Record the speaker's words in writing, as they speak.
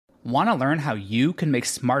Want to learn how you can make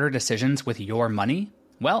smarter decisions with your money?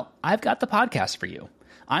 Well, I've got the podcast for you.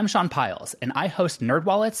 I'm Sean Piles, and I host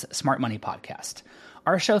NerdWallet's Smart Money Podcast.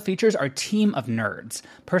 Our show features our team of nerds,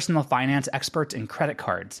 personal finance experts in credit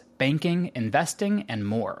cards, banking, investing, and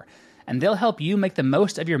more. And they'll help you make the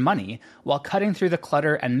most of your money while cutting through the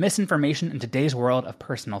clutter and misinformation in today's world of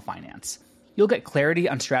personal finance. You'll get clarity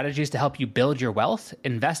on strategies to help you build your wealth,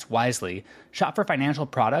 invest wisely, shop for financial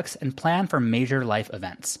products, and plan for major life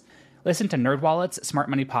events. Listen to NerdWallet's Smart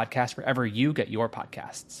Money Podcast wherever you get your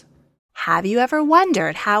podcasts. Have you ever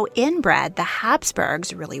wondered how inbred the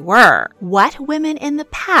Habsburgs really were? What women in the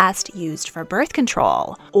past used for birth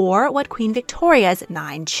control? Or what Queen Victoria's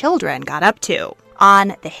 9 children got up to?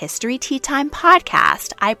 On the History Tea Time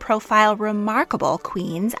podcast, I profile remarkable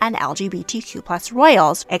queens and LGBTQ+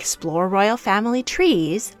 royals, explore royal family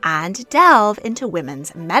trees, and delve into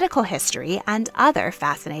women's medical history and other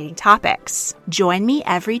fascinating topics. Join me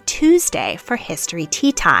every Tuesday for History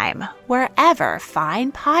Tea Time, wherever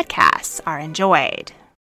fine podcasts are enjoyed.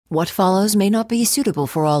 What follows may not be suitable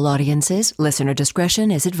for all audiences. Listener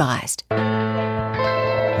discretion is advised.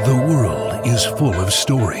 The world is full of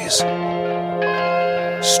stories.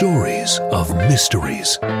 Stories of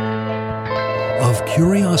mysteries, of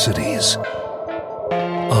curiosities,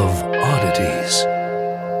 of oddities.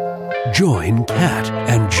 Join Kat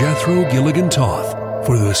and Jethro Gilligan Toth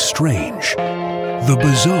for the strange, the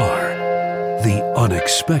bizarre, the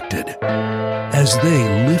unexpected, as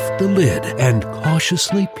they lift the lid and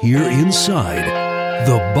cautiously peer inside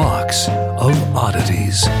the box of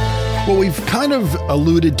oddities. Well, we've kind of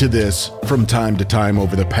alluded to this from time to time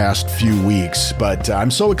over the past few weeks, but I'm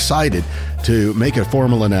so excited to make a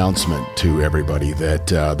formal announcement to everybody that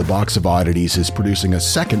the Box of Oddities is producing a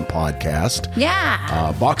second podcast.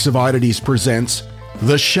 Yeah. Box of Oddities presents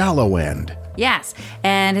The Shallow End. Yes,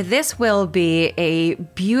 and this will be a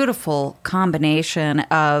beautiful combination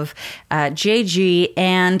of JG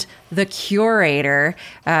and the curator,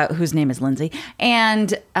 whose name is Lindsay, and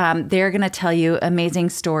they're going to tell you amazing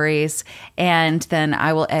stories, and then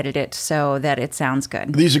I will edit it so that it sounds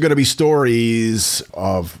good. These are going to be stories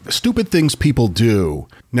of stupid things people do.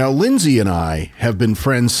 Now, Lindsay and I have been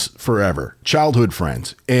friends forever, childhood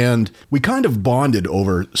friends, and we kind of bonded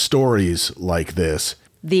over stories like this.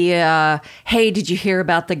 The, hey, did you hear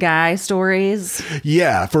about the guy stories?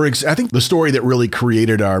 Yeah, I think the story that really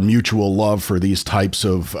created our mutual love for these types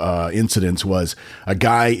of incidents was a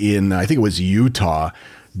guy in, I think it was Utah,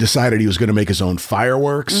 decided he was going to make his own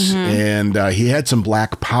fireworks, and he had some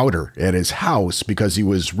black powder at his house because he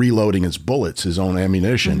was reloading his bullets, his own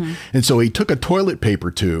ammunition. And so he took a toilet paper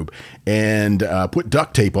tube and put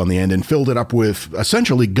duct tape on the end and filled it up with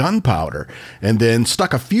essentially gunpowder, and then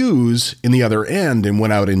stuck a fuse in the other end and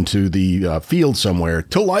went out into the field somewhere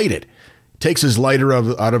to light it. Takes his lighter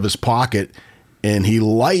out of his pocket, and he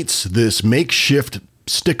lights this makeshift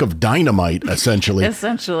stick of dynamite, essentially.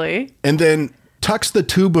 And then tucks the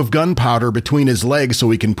tube of gunpowder between his legs so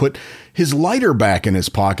he can put his lighter back in his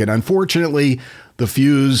pocket. Unfortunately, the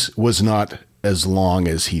fuse was not as long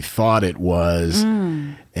as he thought it was.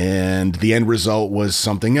 And the end result was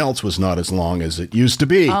something else was not as long as it used to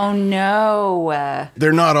be. Oh, no.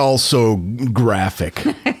 They're not all so graphic.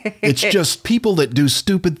 It's just people that do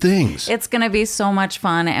stupid things. It's going to be so much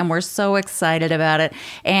fun, and we're so excited about it.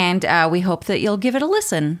 And we hope that you'll give it a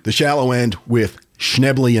listen. The Shallow End with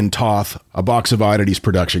Schnebley and Toth, a Box of Oddities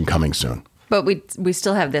production coming soon. But we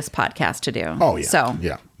still have this podcast to do. Oh, yeah. So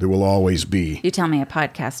yeah, there will always be. You tell me a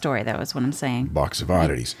podcast story. That was what I'm saying. Box of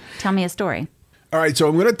Oddities. Tell me a story. All right, so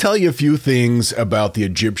I'm going to tell you a few things about the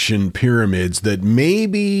Egyptian pyramids that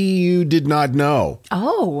maybe you did not know.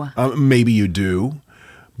 Oh. Maybe you do.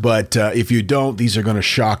 But if you don't, these are going to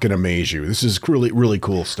shock and amaze you. This is really, really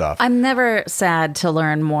cool stuff. I'm never sad to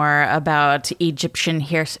learn more about Egyptian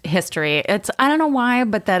history. I don't know why,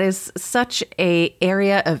 but that is such an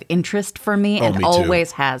area of interest for me, and me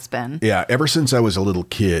always too. has been. Yeah, ever since I was a little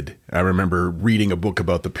kid, I remember reading a book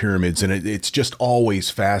about the pyramids, and it's just always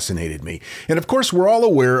fascinated me. And of course, we're all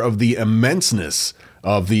aware of the immenseness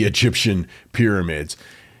of the Egyptian pyramids.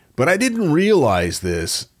 But I didn't realize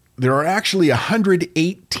this. There are actually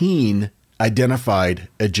 118 identified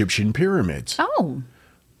Egyptian pyramids. Oh.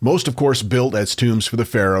 Most, of course, built as tombs for the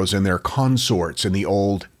pharaohs and their consorts in the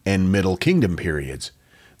Old and Middle Kingdom periods.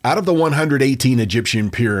 Out of the 118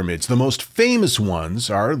 Egyptian pyramids, the most famous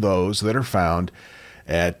ones are those that are found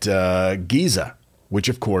at Giza, which,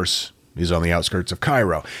 of course, is on the outskirts of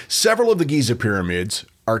Cairo. Several of the Giza pyramids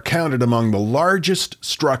are counted among the largest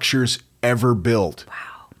structures ever built.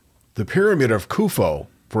 Wow. The Pyramid of Khufu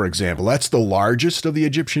for example. That's the largest of the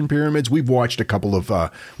Egyptian pyramids. We've watched a couple of,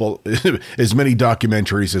 as many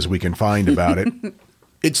documentaries as we can find about it.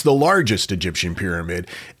 It's the largest Egyptian pyramid,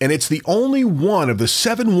 and it's the only one of the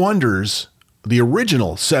 7 wonders, the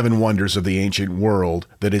original 7 wonders of the ancient world,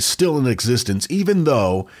 that is still in existence, even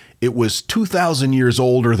though it was 2,000 years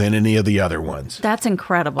older than any of the other ones. That's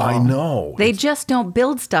incredible. I know. They just don't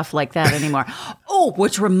build stuff like that anymore. Oh,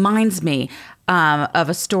 which reminds me of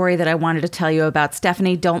a story that I wanted to tell you about.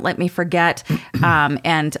 Stephanie, don't let me forget,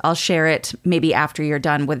 and I'll share it maybe after you're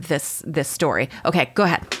done with this story. Okay, go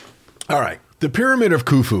ahead. All right. The Pyramid of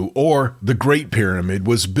Khufu, or the Great Pyramid,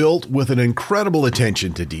 was built with an incredible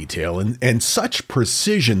attention to detail and such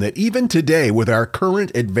precision that even today, with our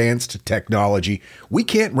current advanced technology, we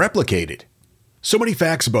can't replicate it. So many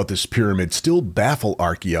facts about this pyramid still baffle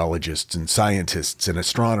archaeologists and scientists and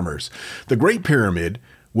astronomers. The Great Pyramid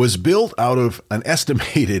was built out of an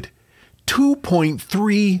estimated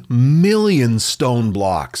 2.3 million stone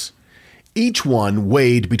blocks. Each one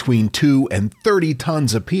weighed between 2 and 30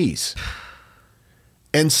 tons apiece.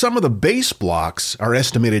 And some of the base blocks are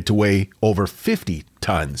estimated to weigh over 50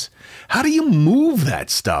 tons. How do you move that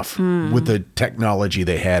stuff with the technology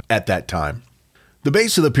they had at that time? The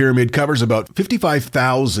base of the pyramid covers about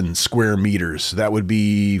 55,000 square meters. That would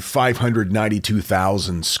be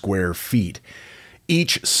 592,000 square feet.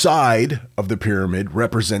 Each side of the pyramid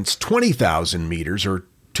represents 20,000 meters, or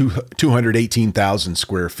 218,000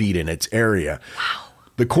 square feet in its area. Wow.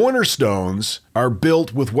 The cornerstones are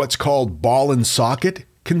built with what's called ball and socket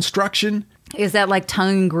construction. Is that like tongue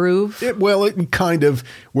and groove? It kind of,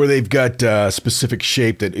 where they've got a specific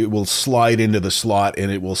shape that it will slide into the slot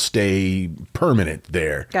and it will stay permanent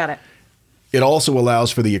there. Got it. It also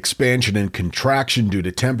allows for the expansion and contraction due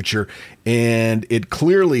to temperature, and it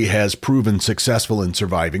clearly has proven successful in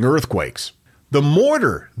surviving earthquakes. The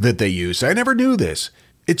mortar that they use, I never knew this,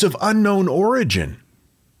 it's of unknown origin.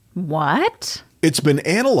 What? It's been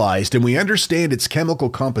analyzed and we understand its chemical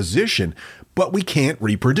composition, but we can't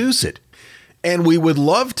reproduce it. And we would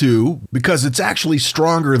love to, because it's actually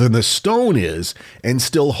stronger than the stone is and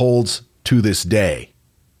still holds to this day,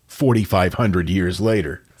 4,500 years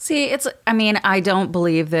later. See, I don't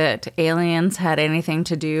believe that aliens had anything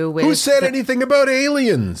to do with... Who said anything about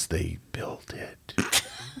aliens? They built it.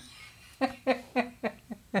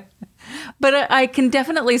 But I can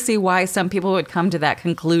definitely see why some people would come to that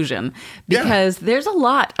conclusion, because there's a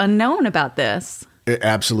lot unknown about this. It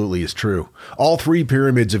absolutely is true. All 3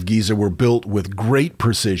 pyramids of Giza were built with great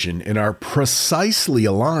precision and are precisely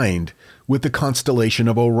aligned with the constellation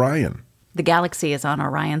of Orion. The galaxy is on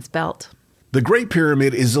Orion's belt. The Great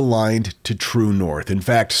Pyramid is aligned to true north. In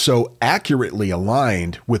fact, so accurately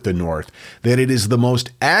aligned with the north that it is the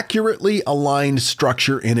most accurately aligned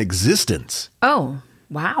structure in existence. Oh,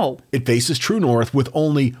 wow. It faces true north with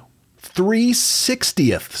only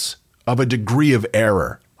 3/60ths of a degree of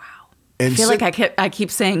error. Wow. And I feel like I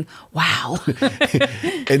keep saying, wow.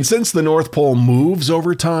 And since the North Pole moves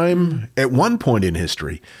over time, at one point in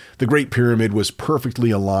history, the Great Pyramid was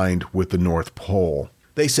perfectly aligned with the North Pole.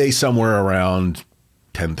 They say somewhere around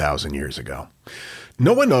 10,000 years ago.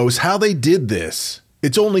 No one knows how they did this.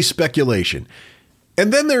 It's only speculation.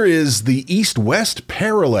 And then there is the east-west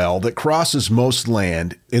parallel that crosses most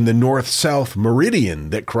land, in the north-south meridian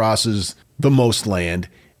that crosses the most land,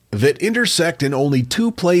 that intersect in only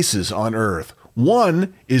 2 places on Earth.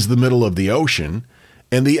 One is the middle of the ocean,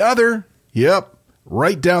 and the other,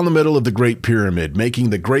 right down the middle of the Great Pyramid, making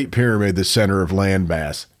the Great Pyramid the center of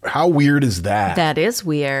landmass. How weird is that? That is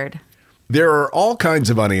weird. There are all kinds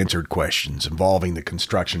of unanswered questions involving the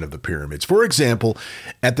construction of the pyramids. For example,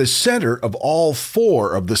 at the center of all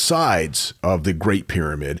 4 of the sides of the Great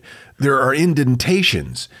Pyramid, there are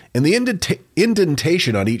indentations, and the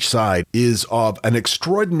indentation on each side is of an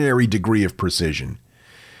extraordinary degree of precision,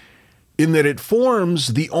 in that it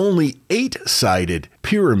forms the only 8-sided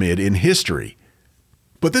pyramid in history.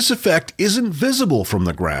 But this effect isn't visible from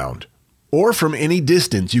the ground or from any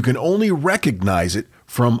distance. You can only recognize it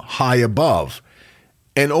from high above,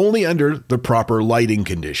 and only under the proper lighting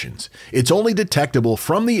conditions. It's only detectable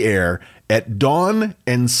from the air at dawn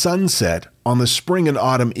and sunset on the spring and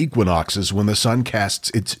autumn equinoxes, when the sun casts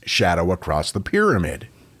its shadow across the pyramid.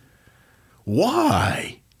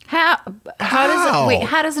 Why? How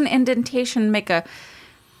does an indentation make an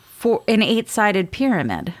 8-sided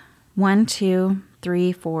pyramid? 1, 2,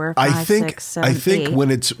 3, 4, 5, 6, 7, I think 8.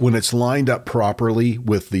 when it's lined up properly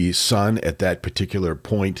with the sun at that particular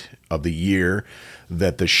point of the year,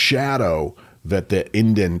 that the shadow that the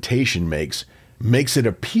indentation makes it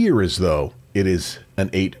appear as though it is an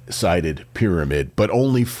 8-sided pyramid, but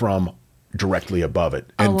only from directly above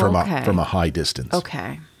it and from a high distance.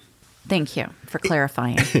 Okay. Thank you for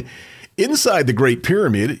clarifying. Inside the Great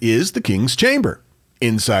Pyramid is the King's Chamber.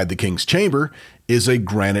 Inside the King's Chamber is a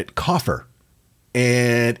granite coffer.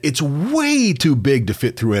 And it's way too big to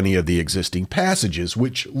fit through any of the existing passages,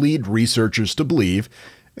 which lead researchers to believe,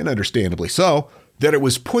 and understandably so, that it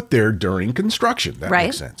was put there during construction. That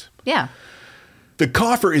makes sense. Yeah. The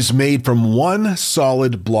coffer is made from one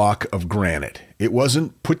solid block of granite. It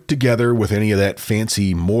wasn't put together with any of that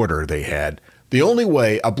fancy mortar they had. The only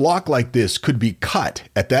way a block like this could be cut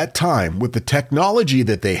at that time with the technology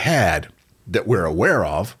that they had, that we're aware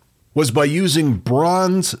of, was by using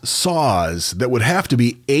bronze saws that would have to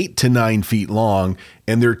be 8 to 9 feet long,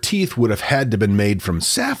 and their teeth would have had to been made from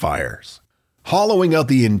sapphires. Hollowing out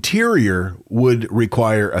the interior would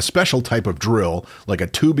require a special type of drill, like a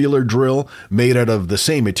tubular drill made out of the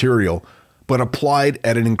same material, but applied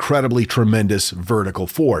at an incredibly tremendous vertical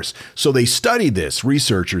force. So they studied this,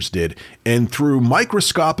 researchers did, and through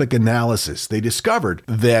microscopic analysis, they discovered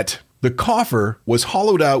that the coffer was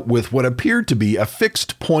hollowed out with what appeared to be a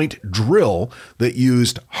fixed point drill that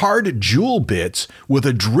used hard jewel bits with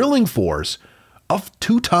a drilling force of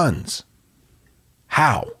 2 tons.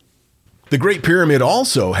 How? The Great Pyramid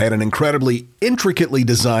also had an incredibly intricately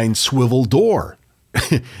designed swivel door.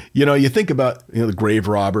 You think about the grave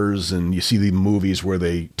robbers, and you see the movies where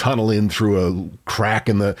they tunnel in through a crack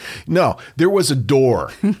in the... No, there was a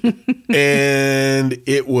door, and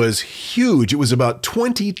it was huge. It was about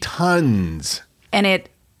 20 tons. And it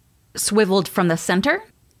swiveled from the center?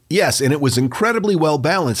 Yes, and it was incredibly well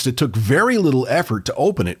balanced. It took very little effort to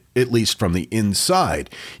open it, at least from the inside.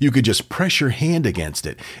 You could just press your hand against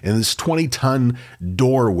it, and this 20-ton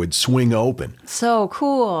door would swing open. So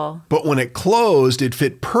cool. But when it closed, it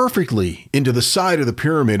fit perfectly into the side of the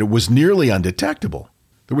pyramid. It was nearly undetectable.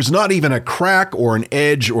 There was not even a crack or an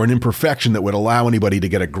edge or an imperfection that would allow anybody to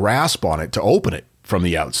get a grasp on it to open it from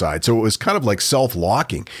the outside. So it was kind of like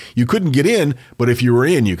self-locking. You couldn't get in, but if you were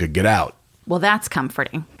in, you could get out. Well, that's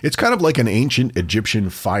comforting. It's kind of like an ancient Egyptian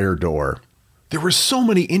fire door. There were so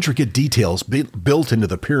many intricate details built into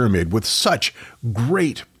the pyramid with such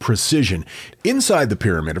great precision. Inside the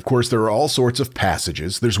pyramid, of course, there are all sorts of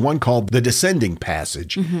passages. There's one called the Descending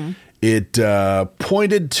Passage. Mm-hmm. It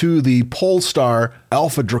pointed to the pole star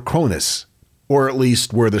Alpha Draconis, or at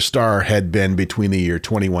least where the star had been between the year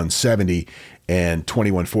 2170 and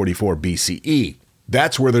 2144 BCE.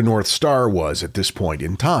 That's where the North Star was at this point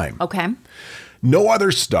in time. Okay. No other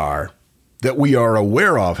star that we are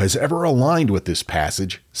aware of has ever aligned with this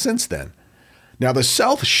passage since then. Now, the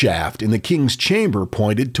south shaft in the King's Chamber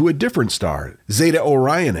pointed to a different star, Zeta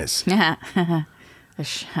Orionis. The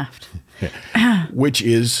shaft. Which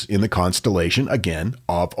is in the constellation, again,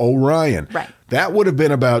 of Orion. Right. That would have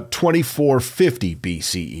been about 2450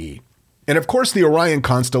 BCE. And of course, the Orion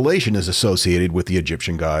constellation is associated with the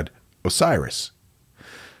Egyptian god Osiris.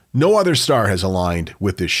 No other star has aligned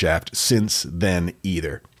with this shaft since then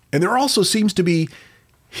either. And there also seems to be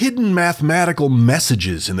hidden mathematical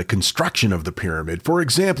messages in the construction of the pyramid. For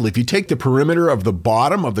example, if you take the perimeter of the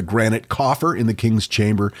bottom of the granite coffer in the King's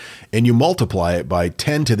Chamber and you multiply it by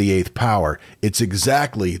 10 to the 8th power, it's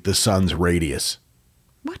exactly the sun's radius.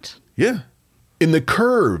 What? Yeah. In the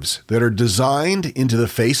curves that are designed into the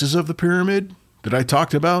faces of the pyramid that I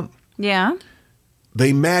talked about, yeah,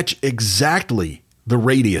 they match exactly the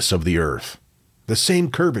radius of the Earth, the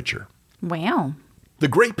same curvature. Wow. The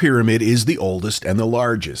Great Pyramid is the oldest and the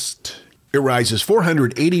largest. It rises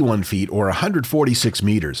 481 feet or 146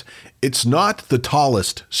 meters. It's not the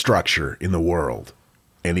tallest structure in the world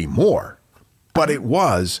anymore, but it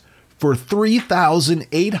was for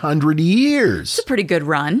 3,800 years. It's a pretty good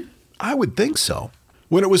run. I would think so.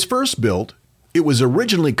 When it was first built, it was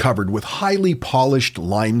originally covered with highly polished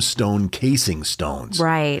limestone casing stones.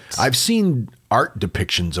 Right. I've seen art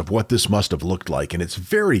depictions of what this must have looked like, and it's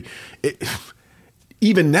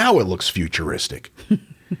even now it looks futuristic.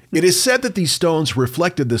 It is said that these stones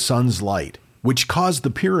reflected the sun's light, which caused the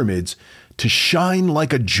pyramids to shine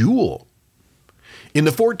like a jewel. In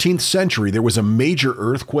the 14th century, there was a major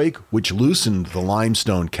earthquake which loosened the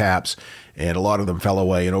limestone caps, and a lot of them fell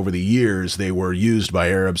away. And over the years, they were used by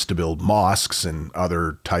Arabs to build mosques and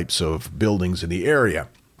other types of buildings in the area.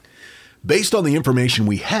 Based on the information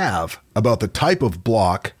we have about the type of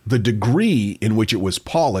block, the degree in which it was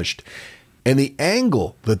polished, and the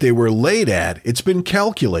angle that they were laid at, it's been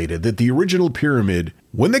calculated that the original pyramid,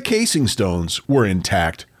 when the casing stones were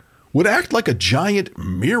intact, would act like a giant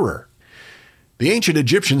mirror. The ancient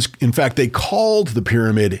Egyptians, in fact, they called the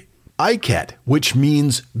pyramid Iket, which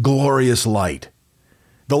means glorious light.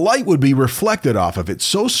 The light would be reflected off of it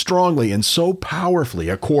so strongly and so powerfully,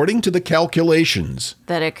 according to the calculations.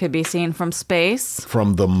 That it could be seen from space?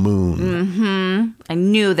 From the moon. Mm-hmm. I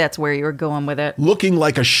knew that's where you were going with it. Looking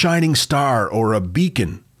like a shining star or a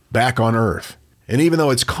beacon back on Earth. And even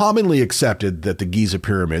though it's commonly accepted that the Giza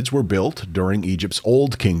pyramids were built during Egypt's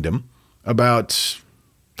Old Kingdom, about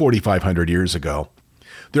 4,500 years ago,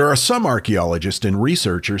 there are some archaeologists and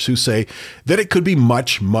researchers who say that it could be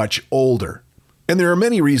much, much older. And there are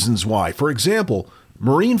many reasons why. For example,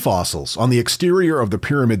 marine fossils on the exterior of the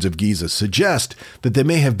pyramids of Giza suggest that they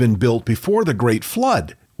may have been built before the Great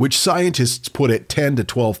Flood, which scientists put at 10 to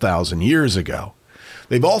 12,000 years ago.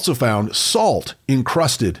 They've also found salt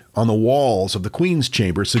encrusted on the walls of the Queen's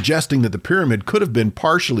Chamber, suggesting that the pyramid could have been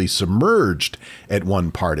partially submerged at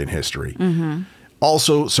one part in history. Mm-hmm.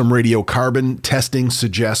 Also, some radiocarbon testing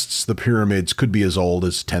suggests the pyramids could be as old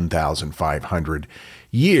as 10,500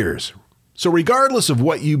 years. So regardless of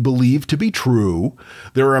what you believe to be true,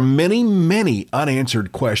 there are many, many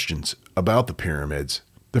unanswered questions about the pyramids.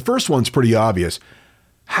 The first one's pretty obvious.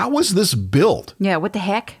 How was this built? Yeah, what the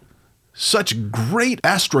heck? Such great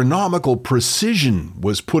astronomical precision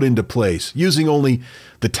was put into place using only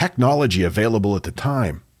the technology available at the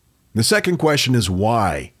time. The second question is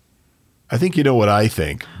why? I think you know what I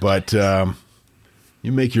think, but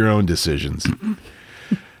you make your own decisions.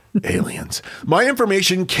 Aliens. My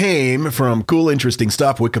information came from Cool Interesting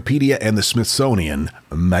Stuff, Wikipedia, and the Smithsonian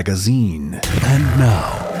Magazine. And now,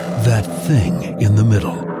 that thing in the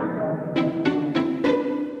middle.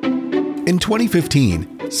 In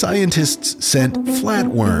 2015, scientists sent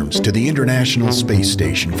flatworms to the International Space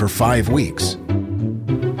Station for 5 weeks.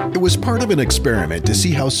 It was part of an experiment to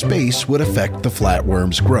see how space would affect the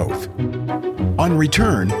flatworms' growth. On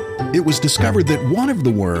return, it was discovered that one of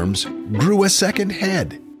the worms grew a second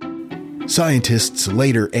head. Scientists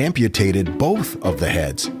later amputated both of the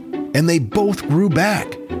heads, and they both grew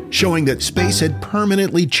back, showing that space had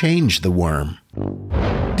permanently changed the worm.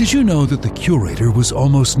 Did you know that the curator was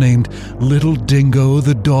almost named Little Dingo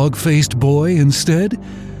the Dog-Faced Boy instead?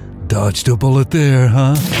 Dodged a bullet there,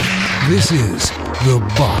 huh? This is the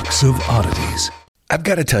Box of Oddities. I've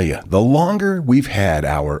got to tell you, the longer we've had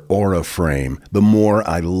our Aura frame, the more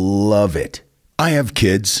I love it. I have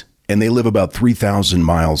kids, and they live about 3,000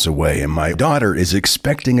 miles away, and my daughter is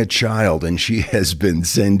expecting a child, and she has been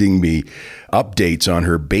sending me updates on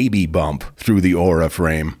her baby bump through the Aura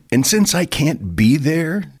frame. And since I can't be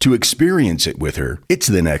there to experience it with her, it's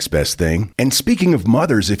the next best thing. And speaking of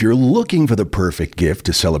mothers, if you're looking for the perfect gift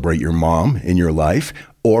to celebrate your mom in your life,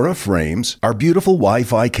 Aura frames are beautiful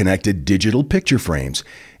Wi-Fi connected digital picture frames.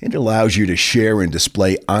 It allows you to share and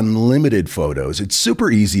display unlimited photos. It's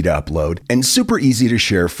super easy to upload and super easy to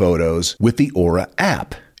share photos with the Aura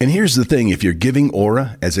app. And here's the thing, if you're giving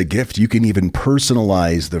Aura as a gift, you can even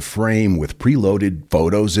personalize the frame with preloaded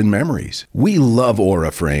photos and memories. We love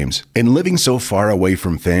Aura frames, and living so far away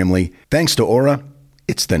from family, thanks to Aura,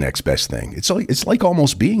 it's the next best thing. It's like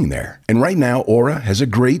almost being there. And right now, Aura has a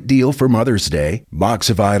great deal for Mother's Day. Box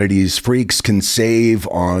of Oddities freaks can save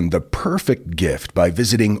on the perfect gift by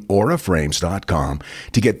visiting auraframes.com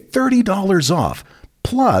to get $30 off,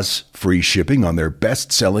 plus free shipping on their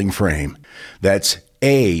best-selling frame. That's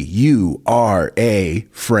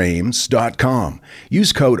auraframes.com.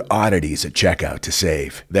 Use code oddities at checkout to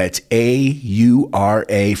save. That's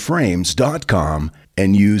auraframes.com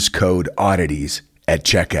and use code oddities at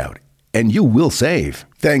checkout, and you will save.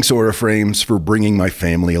 Thanks, Aura Frames, for bringing my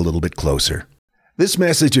family a little bit closer. This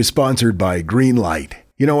message is sponsored by Greenlight.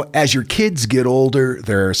 You know, as your kids get older,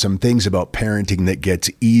 there are some things about parenting that gets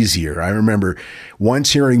easier. I remember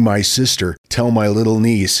once hearing my sister tell my little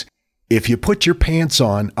niece, "If you put your pants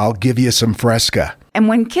on, I'll give you some Fresca." And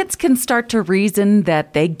when kids can start to reason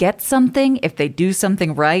that they get something if they do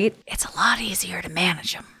something right, it's a lot easier to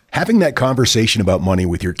manage them. Having that conversation about money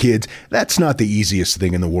with your kids, that's not the easiest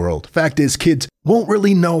thing in the world. Fact is, kids won't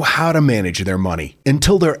really know how to manage their money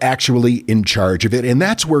until they're actually in charge of it, and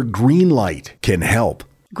that's where Greenlight can help.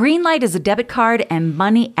 Greenlight is a debit card and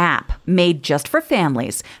money app made just for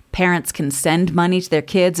families. Parents can send money to their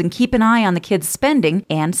kids and keep an eye on the kids' spending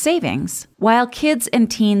and savings, while kids and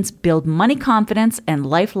teens build money confidence and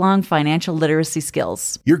lifelong financial literacy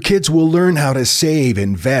skills. Your kids will learn how to save,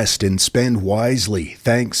 invest, and spend wisely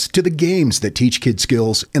thanks to the games that teach kids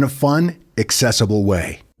skills in a fun, accessible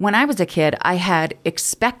way. When I was a kid, I had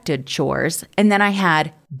expected chores, and then I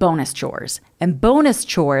had bonus chores. And bonus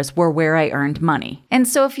chores were where I earned money. And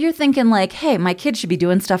so if you're thinking like, hey, my kid should be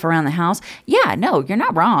doing stuff around the house, yeah, no, you're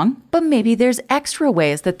not wrong. But maybe there's extra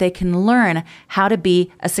ways that they can learn how to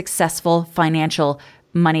be a successful financial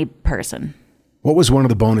money person. What was one of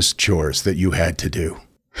the bonus chores that you had to do?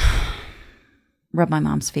 Rub my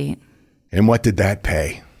mom's feet. And what did that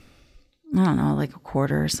pay? I don't know, like a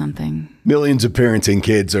quarter or something. Millions of parents and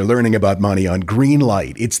kids are learning about money on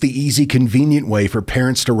Greenlight. It's the easy, convenient way for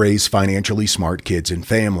parents to raise financially smart kids and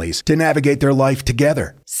families to navigate their life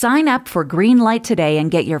together. Sign up for Greenlight today and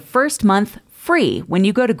get your first month free when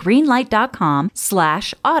you go to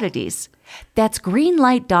greenlight.com/oddities. That's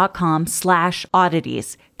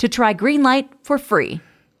greenlight.com/oddities to try Greenlight for free.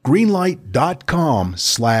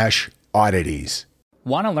 Greenlight.com/oddities.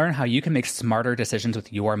 Want to learn how you can make smarter decisions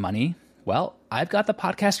with your money? Well, I've got the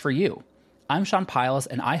podcast for you. I'm Sean Piles,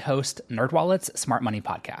 and I host NerdWallet's Smart Money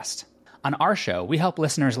Podcast. On our show, we help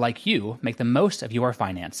listeners like you make the most of your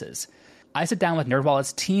finances. I sit down with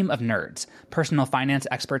NerdWallet's team of nerds, personal finance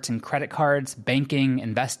experts in credit cards, banking,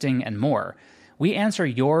 investing, and more. We answer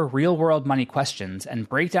your real-world money questions and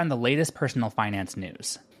break down the latest personal finance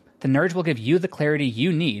news. The nerds will give you the clarity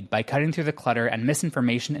you need by cutting through the clutter and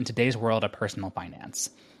misinformation in today's world of personal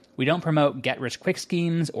finance. We don't promote get-rich-quick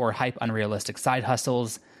schemes or hype unrealistic side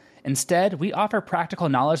hustles. Instead, we offer practical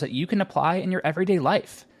knowledge that you can apply in your everyday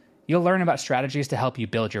life. You'll learn about strategies to help you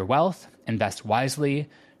build your wealth, invest wisely,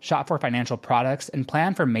 shop for financial products, and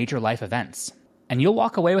plan for major life events. And you'll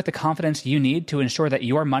walk away with the confidence you need to ensure that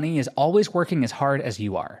your money is always working as hard as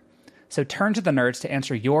you are. So turn to the nerds to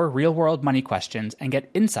answer your real-world money questions and get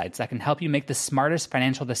insights that can help you make the smartest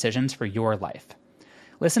financial decisions for your life.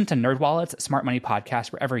 Listen to NerdWallet's Smart Money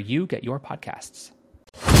Podcast wherever you get your podcasts.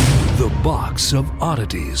 The Box of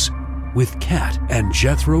Oddities with Kat and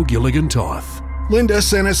Jethro Gilligan Toth. Linda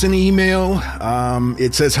sent us an email.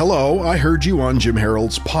 It says, hello, I heard you on Jim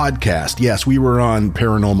Harold's podcast. Yes, we were on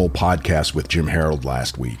Paranormal Podcast with Jim Harold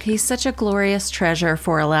last week. He's such a glorious treasure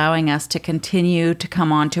for allowing us to continue to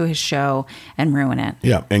come onto his show and ruin it.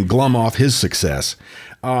 Yeah, and glum off his success.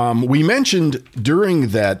 We mentioned during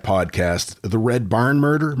that podcast the Red Barn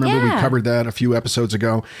murder. Remember we covered that a few episodes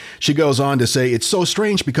ago? She goes on to say, it's so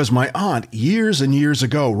strange because my aunt years and years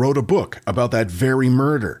ago wrote a book about that very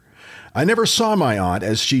murder. I never saw my aunt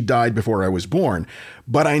as she died before I was born,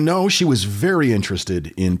 but I know she was very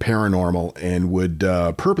interested in paranormal and would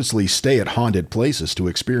purposely stay at haunted places to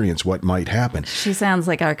experience what might happen. She sounds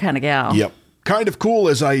like our kind of gal. Yep. Kind of cool,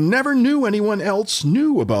 as I never knew anyone else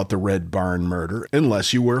knew about the Red Barn murder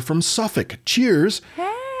unless you were from Suffolk. Cheers.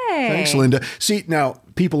 Hey. Thanks, Linda. See, now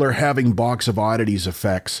people are having Box of Oddities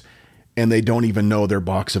effects, and they don't even know they're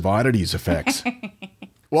Box of Oddities effects.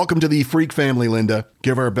 Welcome to the Freak family, Linda.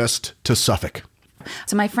 Give our best to Suffolk.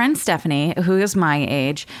 So my friend Stephanie, who is my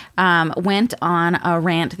age, went on a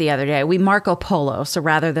rant the other day. We Marco Polo, so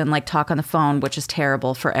rather than like talk on the phone, which is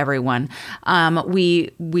terrible for everyone,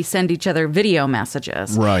 we send each other video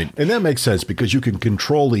messages. Right. And that makes sense because you can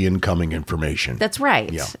control the incoming information. That's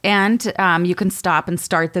right. Yeah. And you can stop and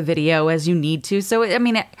start the video as you need to. So, I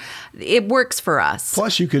mean, it works for us.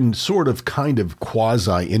 Plus, you can sort of kind of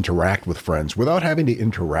quasi-interact with friends without having to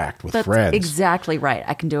interact with friends. Exactly right.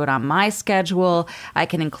 I can do it on my schedule. I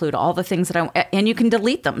can include all the things that and you can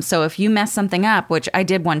delete them. So if you mess something up, which I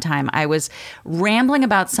did one time, I was rambling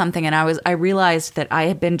about something and I realized that I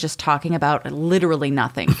had been just talking about literally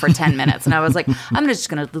nothing for 10 minutes. And I was like, I'm just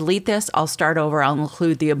going to delete this. I'll start over. I'll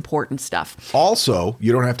include the important stuff. Also,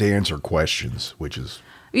 you don't have to answer questions, which is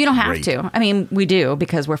You don't have great. to. I mean, we do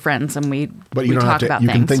because we're friends and we talk about you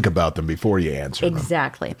things. can think about them before you answer them.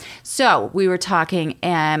 Exactly. So we were talking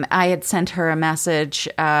and I had sent her a message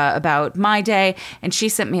about my day and she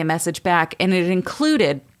sent me a message back and it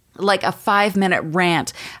included like a 5-minute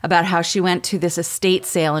rant about how she went to this estate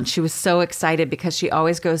sale and she was so excited because she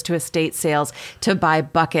always goes to estate sales to buy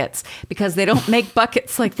buckets because they don't make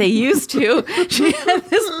buckets like they used to. She had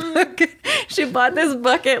this bucket. She bought this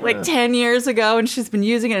bucket like 10 years ago and she's been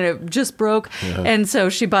using it and it just broke. Yeah. And so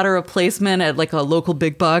she bought a replacement at like a local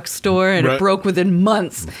big box store and it broke within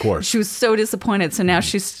months. Of course. She was so disappointed. So now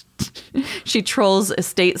she trolls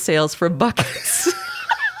estate sales for buckets.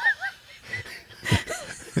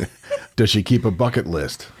 Does she keep a bucket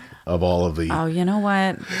list of all of the... Oh, you know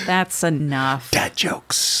what? That's enough. Dad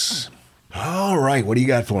jokes. All right. What do you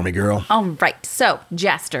got for me, girl? All right. So,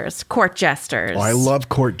 jesters, court jesters. Oh, I love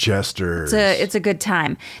court jesters. It's a good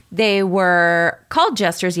time. They were called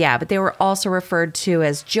jesters, yeah, but they were also referred to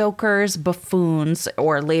as jokers, buffoons,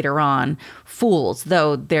 or later on, fools,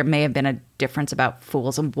 though there may have been a difference about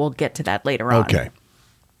fools, and we'll get to that later on. Okay.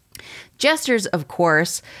 Jesters, of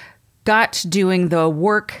course, got doing the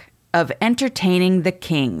work of entertaining the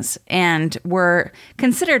kings and were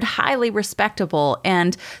considered highly respectable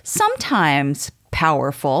and sometimes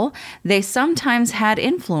powerful. They sometimes had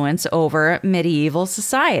influence over medieval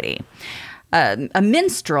society. A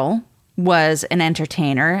minstrel was an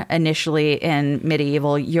entertainer initially in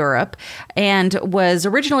medieval Europe and was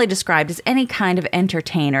originally described as any kind of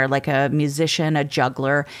entertainer, like a musician, a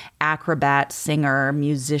juggler, acrobat, singer,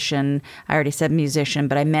 musician. I already said musician,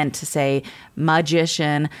 but I meant to say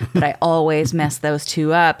magician, but I always mess those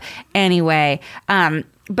two up. Anyway,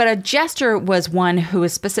 but a jester was one who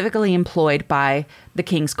was specifically employed by the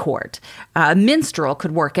king's court. A minstrel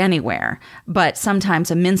could work anywhere, but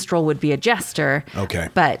sometimes a minstrel would be a jester. Okay.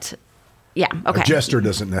 But yeah, okay. A jester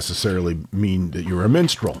doesn't necessarily mean that you're a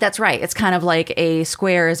minstrel. That's right. It's kind of like a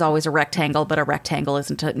square is always a rectangle, but a rectangle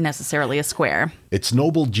isn't necessarily a square. It's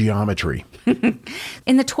noble geometry.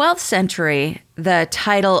 In the 12th century, the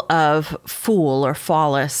title of fool or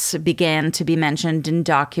phallus began to be mentioned in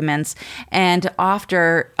documents, and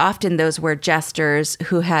often those were jesters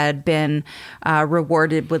who had been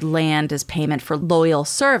rewarded with land as payment for loyal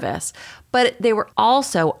service. But they were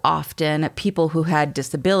also often people who had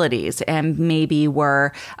disabilities and maybe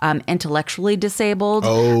were intellectually disabled.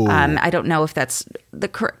 Oh. I don't know if that's the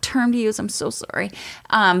correct term to use. I'm so sorry.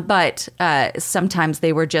 But sometimes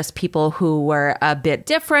they were just people who were a bit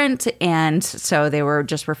different, and so they were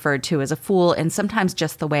just referred to as a fool. And sometimes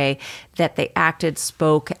just the way that they acted,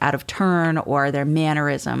 spoke out of turn, or their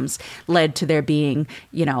mannerisms led to their being,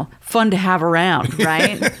 fun to have around,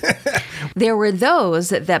 right? There were those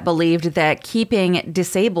that believed that keeping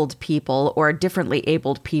disabled people or differently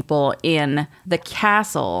abled people in the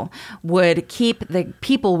castle would keep the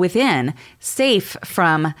people within safe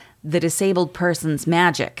from the disabled person's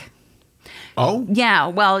magic. Oh? Yeah,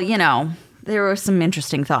 well, there were some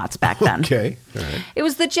interesting thoughts back then. Okay. All right. It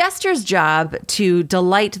was the jester's job to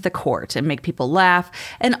delight the court and make people laugh,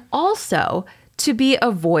 and also to be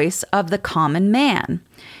a voice of the common man.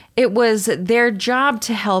 It was their job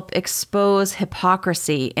to help expose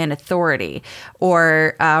hypocrisy in authority,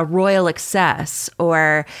 or royal excess,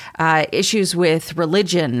 or issues with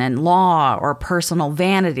religion and law, or personal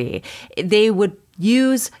vanity. They would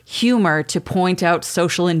use humor to point out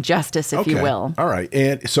social injustice, if you will. All right.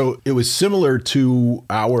 And so it was similar to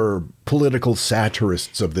our political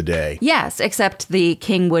satirists of the day. Yes, except the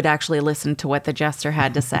king would actually listen to what the jester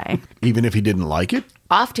had to say. Even if he didn't like it?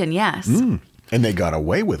 Often, yes. And they got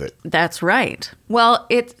away with it. That's right. Well,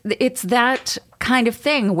 it's that kind of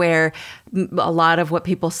thing where a lot of what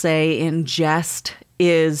people say in jest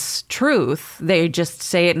is truth. They just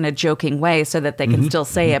say it in a joking way so that they can still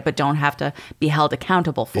say it, but don't have to be held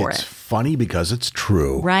accountable for it. It's funny because it's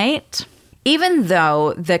true. Right? Even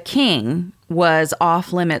though the king was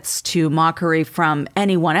off limits to mockery from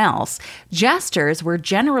anyone else, jesters were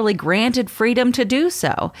generally granted freedom to do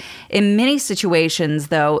so. In many situations,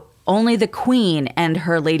 though, only the queen and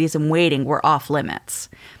her ladies-in-waiting were off limits.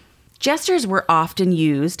 Jesters were often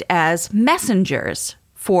used as messengers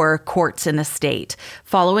for courts and estate,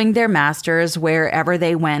 following their masters wherever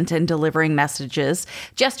they went and delivering messages.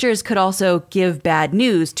 Jesters could also give bad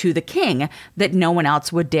news to the king that no one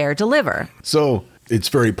else would dare deliver. So it's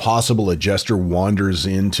very possible a jester wanders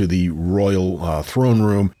into the royal throne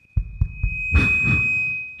room.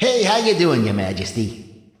 Hey, how you doing, Your Majesty?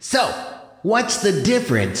 So, what's the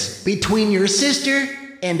difference between your sister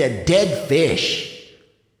and a dead fish?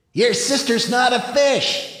 Your sister's not a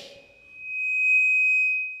fish.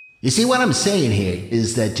 You see, what I'm saying here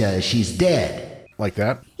is that she's dead. Like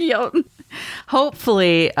that? Yep.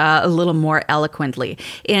 Hopefully a little more eloquently.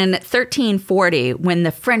 In 1340, when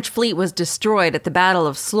the French fleet was destroyed at the Battle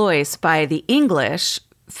of Sluis by the English,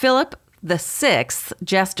 Philip VI,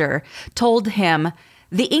 jester, told him,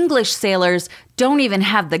 "The English sailors don't even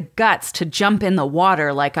have the guts to jump in the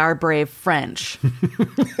water like our brave French."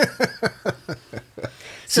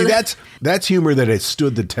 See, that's humor that has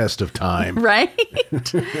stood the test of time. Right?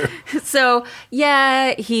 So,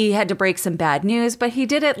 yeah, he had to break some bad news, but he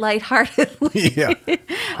did it lightheartedly. Yeah.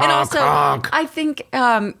 And also, I think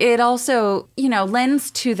it also,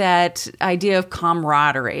 lends to that idea of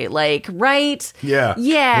camaraderie. Like, right? Yeah.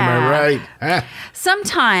 Yeah. Am I right? Ah.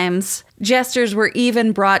 Sometimes jesters were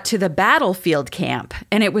even brought to the battlefield camp,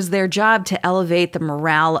 and it was their job to elevate the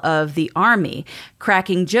morale of the army,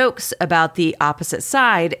 cracking jokes about the opposite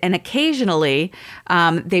side, and occasionally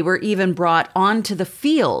they were even brought onto the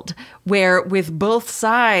field, where with both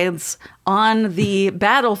sides on the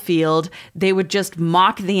battlefield, they would just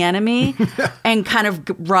mock the enemy and kind of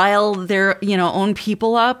rile their own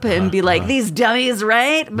people up and be like, "These dummies,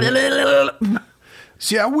 right?"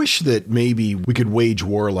 See, I wish that maybe we could wage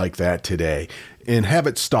war like that today and have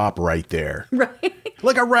it stop right there. Right.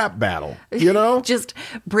 Like a rap battle, you know? Just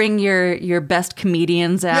bring your best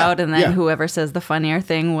comedians out, and then whoever says the funnier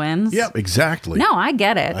thing wins. Yep, exactly. No, I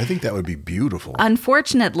get it. I think that would be beautiful.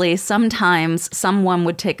 Unfortunately, sometimes someone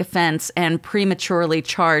would take offense and prematurely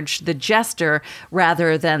charge the jester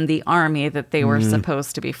rather than the army that they were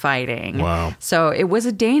supposed to be fighting. Wow. So it was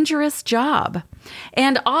a dangerous job.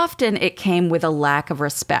 And often it came with a lack of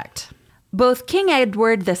respect. Both King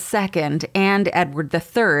Edward II and Edward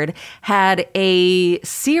III had a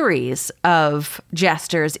series of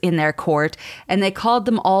jesters in their court, and they called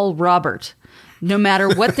them all Robert, no matter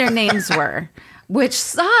what their names were, which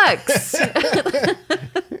sucks.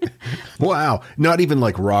 Wow. Not even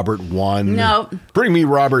like Robert 1. No. Bring me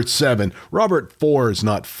Robert 7. Robert 4 is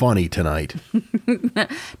not funny tonight.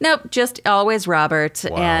 Nope, just always Robert.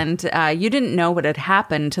 Wow. And you didn't know what had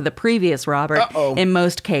happened to the previous Robert in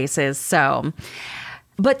most cases. So,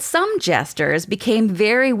 but some jesters became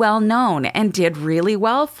very well known and did really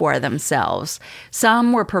well for themselves.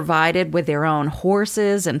 Some were provided with their own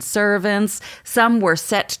horses and servants. Some were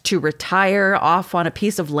set to retire off on a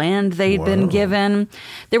piece of land they'd been given.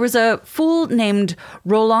 There was a fool named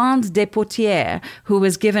Roland de Poitiers who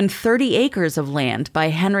was given 30 acres of land by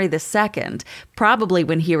Henry II, probably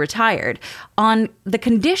when he retired, on the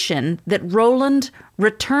condition that Roland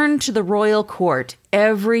returned to the royal court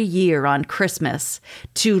every year on Christmas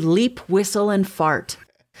to leap, whistle, and fart.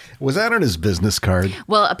 Was that on his business card?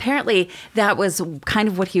 Well, apparently that was kind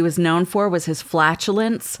of what he was known for, was his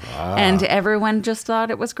flatulence. And everyone just thought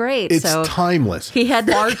it was great. It's so timeless. he had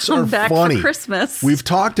to Farts come are back funny. for Christmas. We've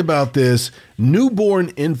talked about this. Newborn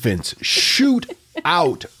infants shoot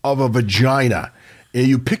out of a vagina. And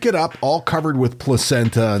you pick it up all covered with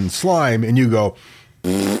placenta and slime, and you go,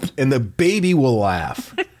 and the baby will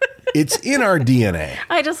laugh. It's in our DNA.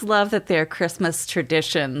 I just love that their Christmas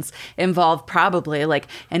traditions involve probably like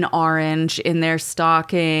an orange in their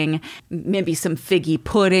stocking, maybe some figgy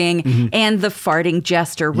pudding, and the farting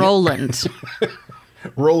jester, Roland.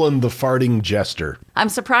 Roland the farting jester. I'm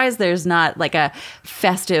surprised there's not like a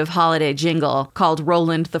festive holiday jingle called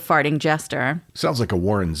Roland the farting jester. Sounds like a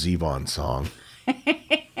Warren Zevon song.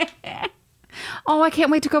 Oh, I can't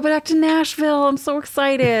wait to go back to Nashville. I'm so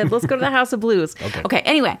excited. Let's go to the House of Blues. Okay,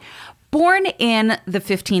 anyway. Born in the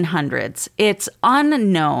 1500s, it's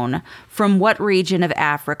unknown from what region of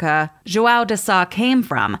Africa João de Sá came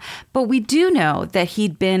from, but we do know that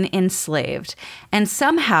he'd been enslaved and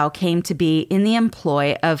somehow came to be in the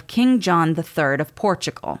employ of King John III of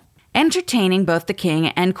Portugal, entertaining both the king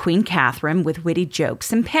and Queen Catherine with witty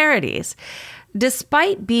jokes and parodies.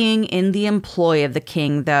 Despite being in the employ of the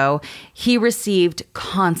king, though, he received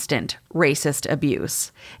constant racist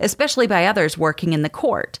abuse, especially by others working in the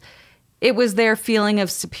court. It was their feeling of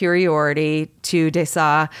superiority to de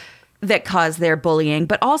Sá that caused their bullying,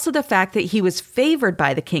 but also the fact that he was favored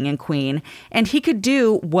by the king and queen, and he could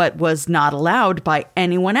do what was not allowed by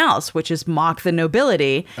anyone else, which is mock the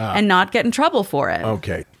nobility and not get in trouble for it.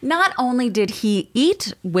 Okay. Not only did he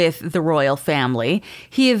eat with the royal family,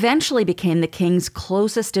 he eventually became the king's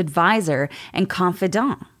closest advisor and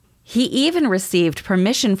confidant. He even received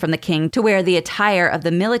permission from the king to wear the attire of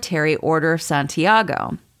the Military Order of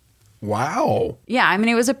Santiago. Wow. Yeah, I mean,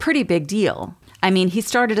 it was a pretty big deal. I mean, he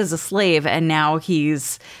started as a slave, and now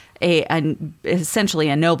he's essentially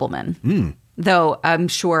a nobleman. Though I'm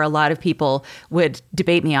sure a lot of people would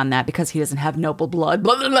debate me on that because he doesn't have noble blood.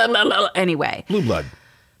 Blah, blah, blah, blah, blah. Anyway. Blue blood.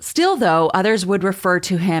 Still, though, others would refer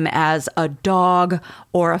to him as a dog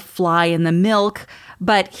or a fly in the milk.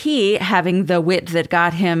 But he, having the wit that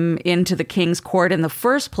got him into the king's court in the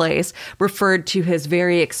first place, referred to his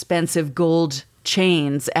very expensive gold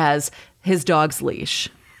chains as his dog's leash.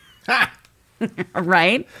 Ha!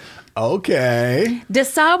 Right? Okay. De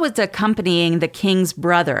Sá was accompanying the king's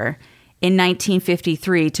brother in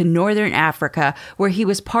 1953 to northern Africa, where he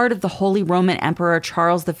was part of the Holy Roman Emperor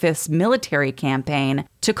Charles V's military campaign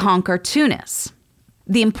to conquer Tunis.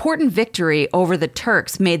 The important victory over the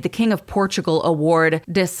Turks made the King of Portugal award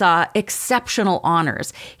de Sá exceptional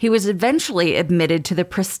honors. He was eventually admitted to the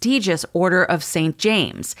prestigious Order of St.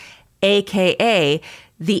 James, a.k.a.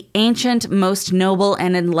 the ancient, most noble,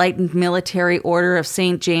 and enlightened military order of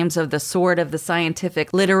St. James of the Sword of the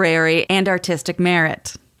Scientific, Literary, and Artistic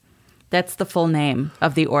Merit. That's the full name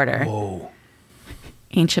of the order. Whoa.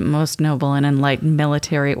 Ancient, most noble, and enlightened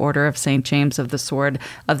military order of St. James of the Sword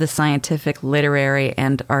of the Scientific, Literary,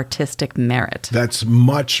 and Artistic Merit. That's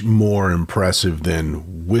much more impressive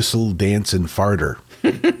than Whistle, Dance, and Farter.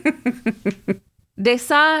 De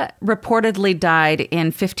Sá reportedly died in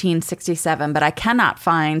 1567, but I cannot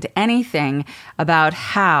find anything about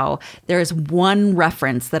how. There is one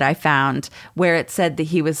reference that I found where it said that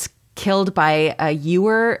he was killed by a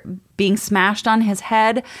ewer being smashed on his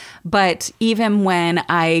head. But even when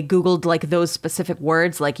I Googled like those specific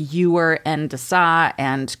words like ewer and Dasa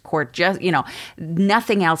and court,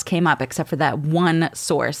 nothing else came up except for that one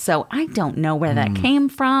source. So I don't know where that came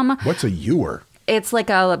from. What's a ewer? It's like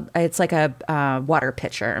a water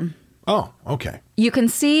pitcher. Oh, okay. You can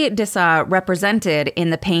see Dasa represented in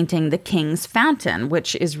the painting The King's Fountain,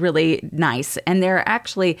 which is really nice. And there are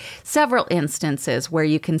actually several instances where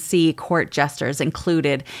you can see court jesters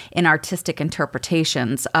included in artistic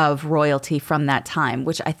interpretations of royalty from that time,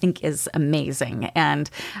 which I think is amazing and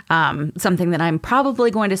something that I'm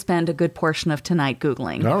probably going to spend a good portion of tonight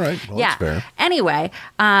Googling. All right. Well, that's fair. Anyway,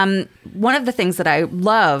 one of the things that I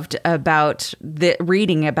loved about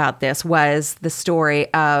reading about this was the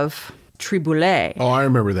story of Triboulet. Oh, I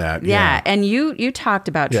remember that. Yeah. And you talked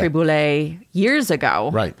about Triboulet years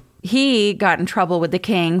ago. Right. He got in trouble with the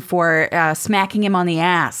king for smacking him on the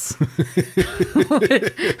ass.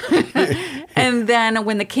 And then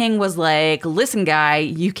when the king was like, listen, guy,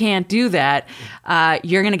 you can't do that.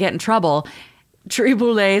 You're going to get in trouble.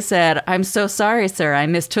 Triboulet said, I'm so sorry, sir. I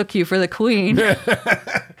mistook you for the queen.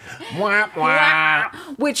 Wah, wah.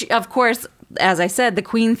 Which, of course, as I said, the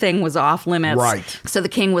queen thing was off limits. Right. So the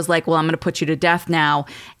king was like, well, I'm going to put you to death now.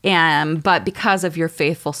 But because of your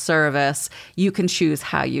faithful service, you can choose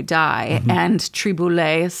how you die. Mm-hmm. And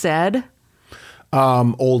Triboulet said...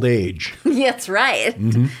 old age. That's right.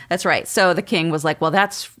 Mm-hmm. That's right. So the king was like, well,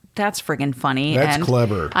 that's friggin' funny. That's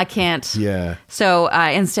clever. I can't. Yeah. So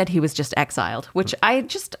instead he was just exiled, which I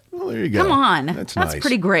just... Well, there you go. Come on. That's nice.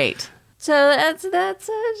 Pretty great. So that's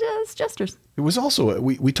just jesters. It was also,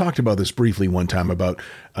 we talked about this briefly one time about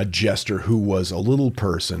a jester who was a little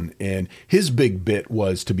person, and his big bit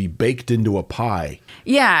was to be baked into a pie.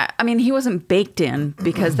 Yeah, I mean, he wasn't baked in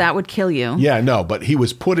because that would kill you. Yeah, no, but he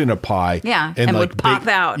was put in a pie. Yeah, and like would pop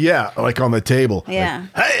out. Yeah, like on the table. Yeah.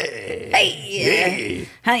 Like, hey,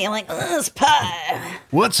 how do you like this pie?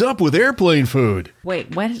 What's up with airplane food?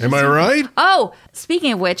 Wait, what? Am I right? Oh,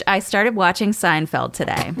 speaking of which, I started watching Seinfeld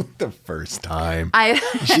today. The first time.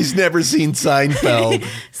 She's never seen Seinfeld.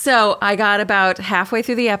 So I got about halfway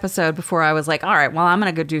through the episode before I was like, all right, well, I'm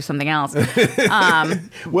going to go do something else.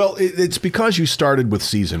 Well, it's because you started with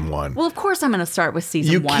season 1. Well, of course I'm going to start with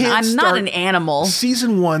season 1. I'm not an animal.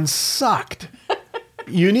 Season 1 sucked.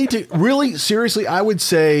 You need to really, seriously, I would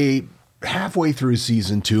say halfway through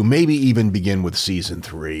season 2, maybe even begin with season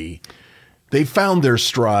 3. They found their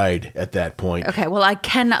stride at that point. Okay, well, I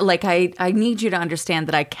cannot, I need you to understand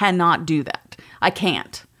that I cannot do that. I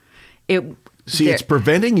can't. It's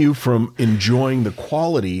preventing you from enjoying the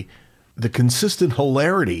quality, the consistent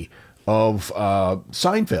hilarity of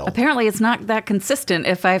Seinfeld. Apparently, it's not that consistent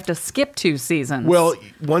if I have to skip 2 seasons. Well,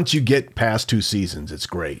 once you get past 2 seasons, it's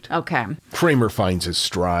great. Okay. Kramer finds his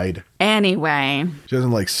stride. Anyway. She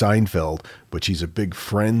doesn't like Seinfeld, but she's a big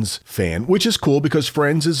Friends fan, which is cool because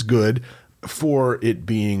Friends is good for it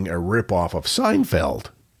being a ripoff of Seinfeld.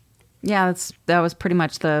 Yeah, that was pretty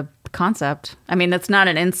much the concept. I mean, that's not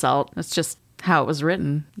an insult. It's just how it was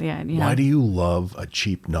written. Yeah. Why do you love a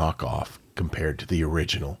cheap knockoff compared to the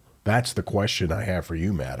original? That's the question I have for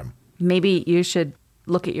you, madam. Maybe you should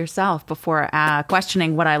look at yourself before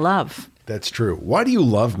questioning what I love. That's true. Why do you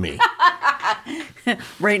love me?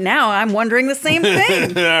 Right now, I'm wondering the same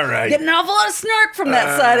thing. All right. Getting an awful lot of snark from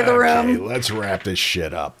that side of the room. Okay, let's wrap this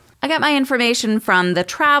shit up. I got my information from the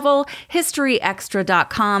Travel,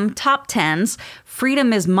 HistoryExtra.com, Top 10s,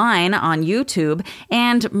 Freedom is Mine on YouTube,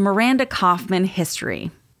 and Miranda Kaufman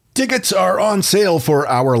History. Tickets are on sale for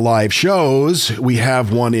our live shows. We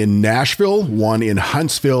have one in Nashville, one in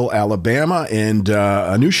Huntsville, Alabama, and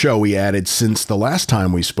a new show we added since the last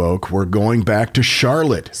time we spoke. We're going back to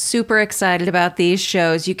Charlotte. Super excited about these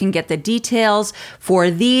shows. You can get the details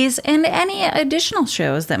for these and any additional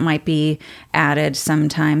shows that might be added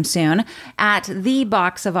sometime soon at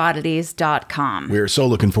theboxofoddities.com. We're so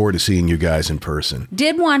looking forward to seeing you guys in person.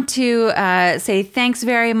 Did want to say thanks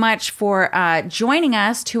very much for joining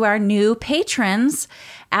us to our new patrons,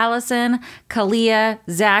 Allison, Kalia,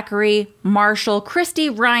 Zachary, Marshall, Christy,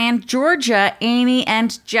 Ryan, Georgia, Amy,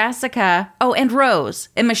 and Jessica. Oh, and Rose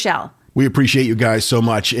and Michelle. We appreciate you guys so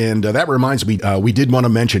much. And that reminds me, we did want to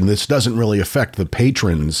mention this doesn't really affect the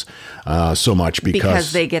patrons so much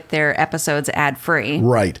because they get their episodes ad-free.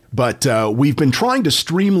 Right. But we've been trying to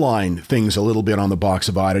streamline things a little bit on the Box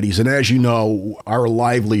of Oddities. And as you know, our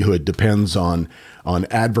livelihood depends on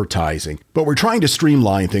advertising. But we're trying to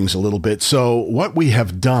streamline things a little bit. So what we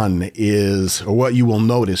have done is, or what you will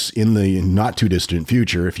notice in the not too distant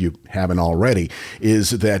future, if you haven't already, is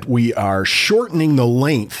that we are shortening the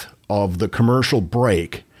length of the commercial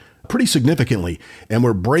break pretty significantly, and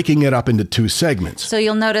we're breaking it up into 2 segments. So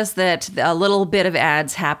you'll notice that a little bit of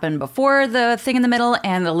ads happen before the thing in the middle,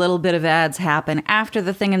 and a little bit of ads happen after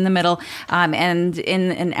the thing in the middle. And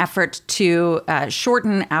in an effort to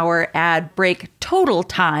shorten our ad break total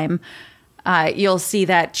time, you'll see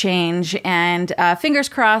that change. And fingers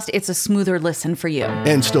crossed, it's a smoother listen for you.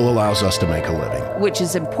 And still allows us to make a living. Which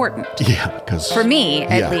is important. Yeah, because... For me,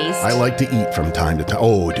 at least. I like to eat from time to time.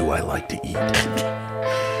 Oh, do I like to eat.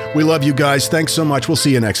 We love you guys. Thanks so much. We'll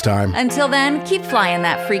see you next time. Until then, keep flying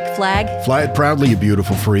that freak flag. Fly it proudly, you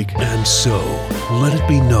beautiful freak. And so, let it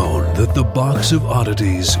be known that the Box of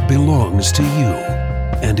Oddities belongs to you,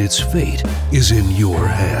 and its fate is in your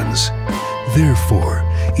hands. Therefore,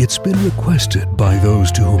 it's been requested by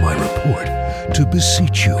those to whom I report to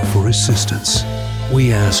beseech you for assistance.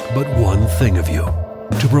 We ask but one thing of you,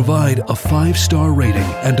 to provide a 5-star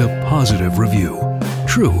rating and a positive review.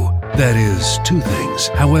 True, that is 2 things.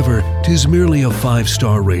 However, 'tis merely a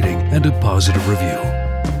 5-star rating and a positive review.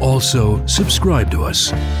 Also, subscribe to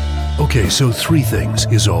us. Okay, so 3 things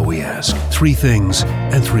is all we ask. 3 things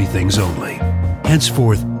and 3 things only.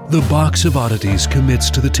 Henceforth, the Box of Oddities commits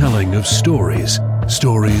to the telling of stories.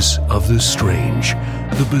 Stories of the strange,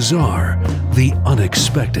 the bizarre, the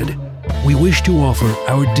unexpected. We wish to offer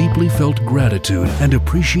our deeply felt gratitude and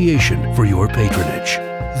appreciation for your patronage.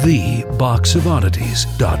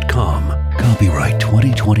 TheBoxOfOddities.com. Copyright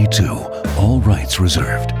 2022. All rights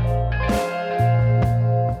reserved.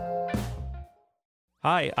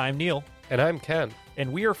 Hi, I'm Neil. And I'm Ken.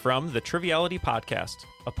 And we are from the Triviality Podcast,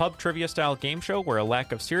 a pub trivia-style game show where a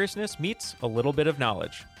lack of seriousness meets a little bit of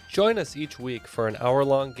knowledge. Join us each week for an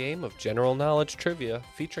hour-long game of general knowledge trivia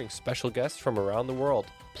featuring special guests from around the world,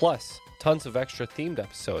 plus tons of extra themed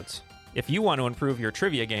episodes. If you want to improve your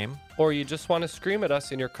trivia game, or you just want to scream at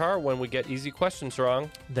us in your car when we get easy questions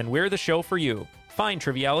wrong, then we're the show for you. Find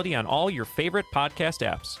Triviality on all your favorite podcast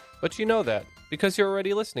apps. But you know that, because you're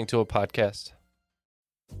already listening to a podcast.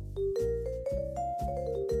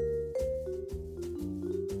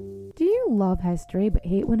 Do you love history but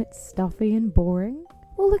hate when it's stuffy and boring?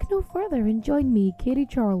 Well, look no further and join me, Katie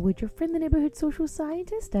Charlwood, your friendly neighbourhood social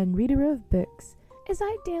scientist and reader of books, as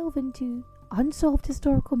I delve into unsolved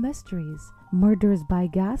historical mysteries, murders by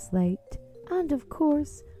gaslight, and of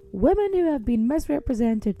course, women who have been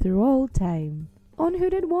misrepresented through all time. On Who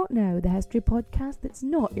Did What Now, the history podcast that's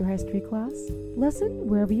not your history class. Listen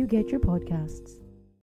wherever you get your podcasts.